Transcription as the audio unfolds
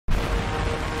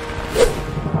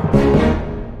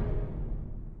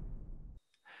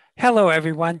Hello,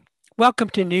 everyone.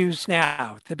 Welcome to News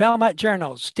Now, the Belmont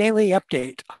Journal's daily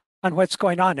update on what's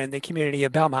going on in the community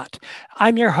of Belmont.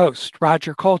 I'm your host,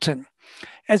 Roger Colton.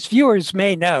 As viewers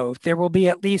may know, there will be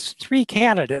at least 3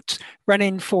 candidates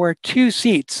running for 2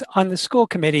 seats on the school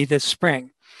committee this spring.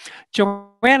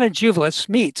 Joanna Tzouvelis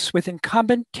meets with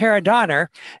incumbent Tara Donner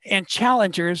and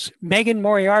challengers Megan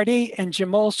Moriarty and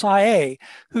Jamul Saeh,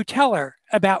 who tell her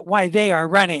about why they are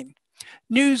running.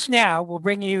 News Now will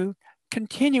bring you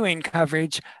continuing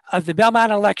coverage of the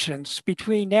Belmont elections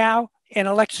between now and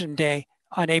Election Day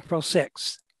on April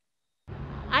 6th.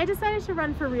 I decided to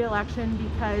run for re-election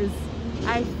because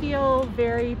I feel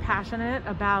very passionate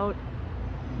about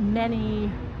many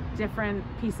different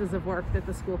pieces of work that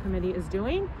the school committee is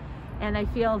doing. And I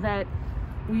feel that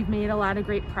we've made a lot of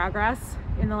great progress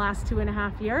in the last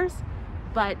 2.5 years,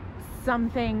 but some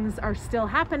things are still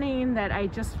happening that I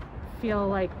just feel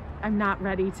like I'm not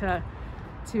ready to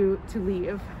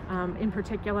leave. In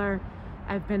particular,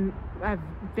 I'm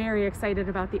very excited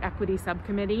about the equity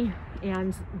subcommittee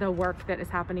and the work that is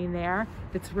happening there.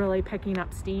 That's really picking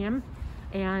up steam.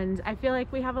 And I feel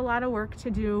like we have a lot of work to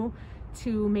do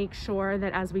to make sure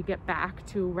that as we get back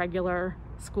to regular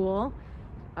school,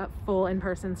 full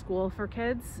in-person school for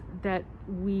kids, that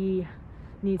we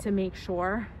need to make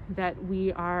sure that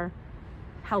we are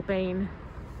helping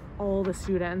all the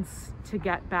students to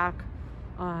get back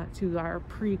to our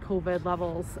pre-COVID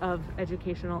levels of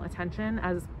educational attention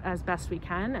as best we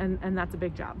can, and that's a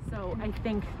big job. So I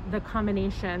think the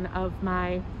combination of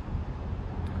my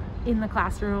in the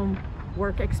classroom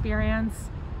work experience,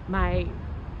 my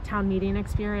town meeting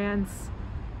experience,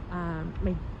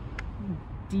 my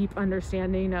deep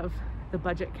understanding of the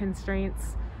budget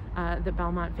constraints that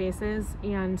Belmont faces,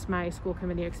 and my school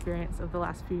committee experience of the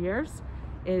last few years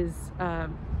is a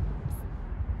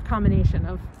combination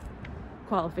of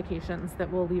qualifications that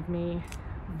will leave me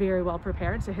very well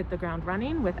prepared to hit the ground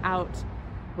running without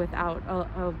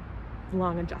a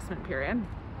long adjustment period.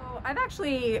 So I've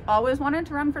actually always wanted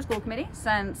to run for school committee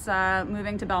since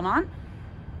moving to Belmont.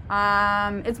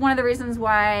 It's one of the reasons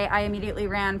why I immediately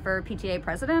ran for PTA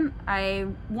president. I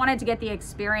wanted to get the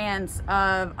experience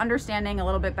of understanding a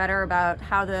little bit better about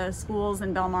how the schools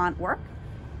in Belmont work.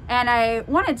 And I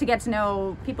wanted to get to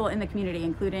know people in the community,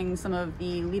 including some of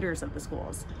the leaders of the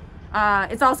schools.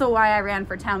 It's also why I ran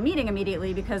for town meeting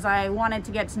immediately, because I wanted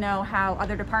to get to know how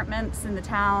other departments in the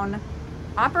town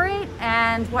operate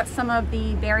and what some of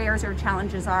the barriers or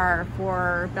challenges are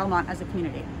for Belmont as a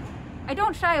community. I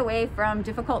don't shy away from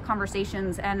difficult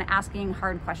conversations and asking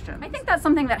hard questions. I think that's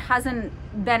something that hasn't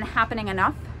been happening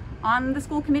enough on the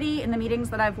school committee in the meetings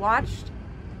that I've watched.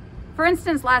 For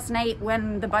instance, last night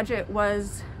when the budget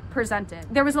was presented,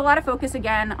 there was a lot of focus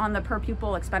again on the per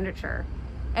pupil expenditure.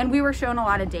 And we were shown a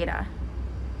lot of data.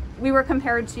 We were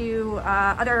compared to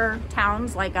other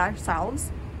towns like ourselves.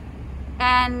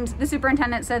 And the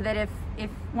superintendent said that if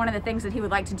one of the things that he would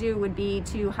like to do would be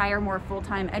to hire more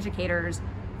full-time educators,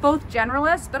 both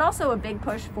generalists, but also a big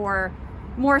push for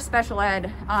more special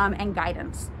ed and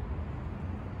guidance.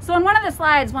 So on one of the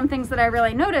slides, one thing that I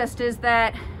really noticed is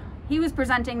that he was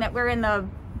presenting that we're in the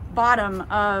bottom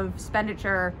of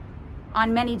expenditure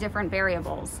on many different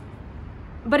variables.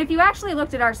 But if you actually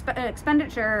looked at our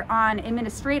expenditure on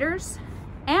administrators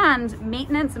and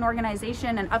maintenance and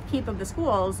organization and upkeep of the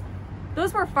schools,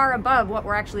 those were far above what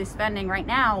we're actually spending right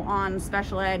now on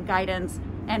special ed, guidance,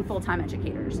 and full-time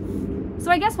educators.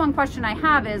 So I guess one question I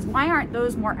have is, why aren't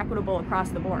those more equitable across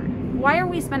the board? Why are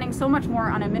we spending so much more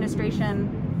on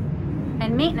administration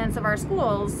and maintenance of our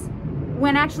schools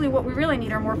when actually what we really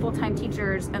need are more full-time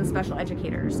teachers and special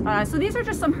educators? So these are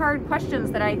just some hard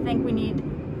questions that I think we need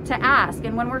to ask.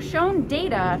 And when we're shown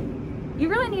data, you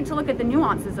really need to look at the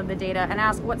nuances of the data and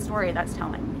ask what story that's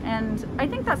telling. And I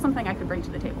think that's something I could bring to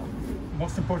the table.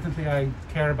 Most importantly, I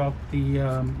care about the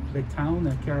town.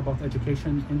 I care about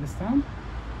education in this town.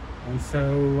 And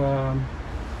so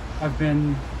I've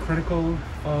been critical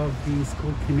of the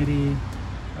school committee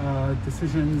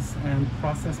decisions and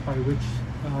process by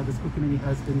which the school committee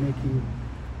has been making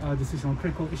decisions on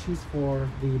critical issues for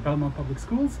the Belmont Public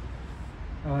Schools.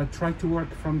 Tried to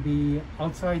work from the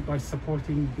outside by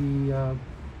supporting the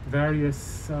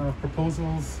various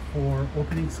proposals for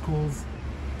opening schools,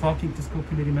 talking to school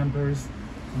committee members,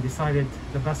 and decided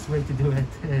the best way to do it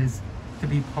is to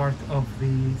be part of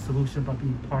the solution by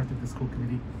being part of the school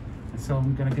committee. And so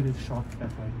I'm going to give it a shot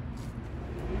that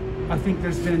way. I think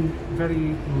there's been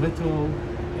very little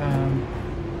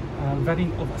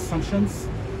vetting of assumptions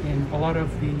in a lot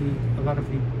of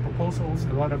the proposals,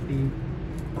 a lot of the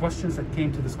questions that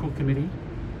came to the school committee.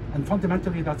 And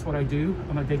fundamentally, that's what I do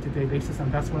on a day-to-day basis,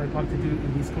 and that's what I'd like to do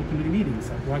in these school committee meetings.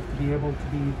 I'd like to be able to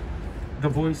be the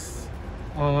voice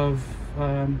of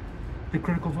the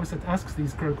critical voice that asks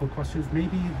these critical questions.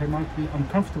 Maybe they might be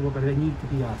uncomfortable, but they need to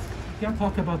be asked. You can't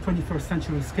talk about 21st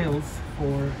century skills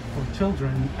for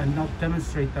children and not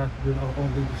demonstrate that with our own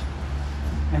leadership.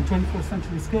 And 21st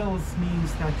century skills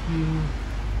means that you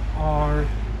are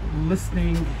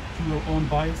listening to your own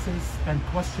biases and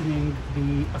questioning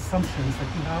the assumptions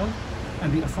that you have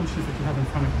and the assumptions that you have in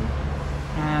front of you.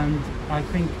 And I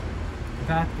think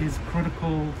that is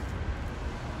critical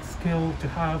skill to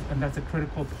have, and that's a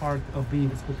critical part of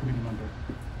being a school committee member.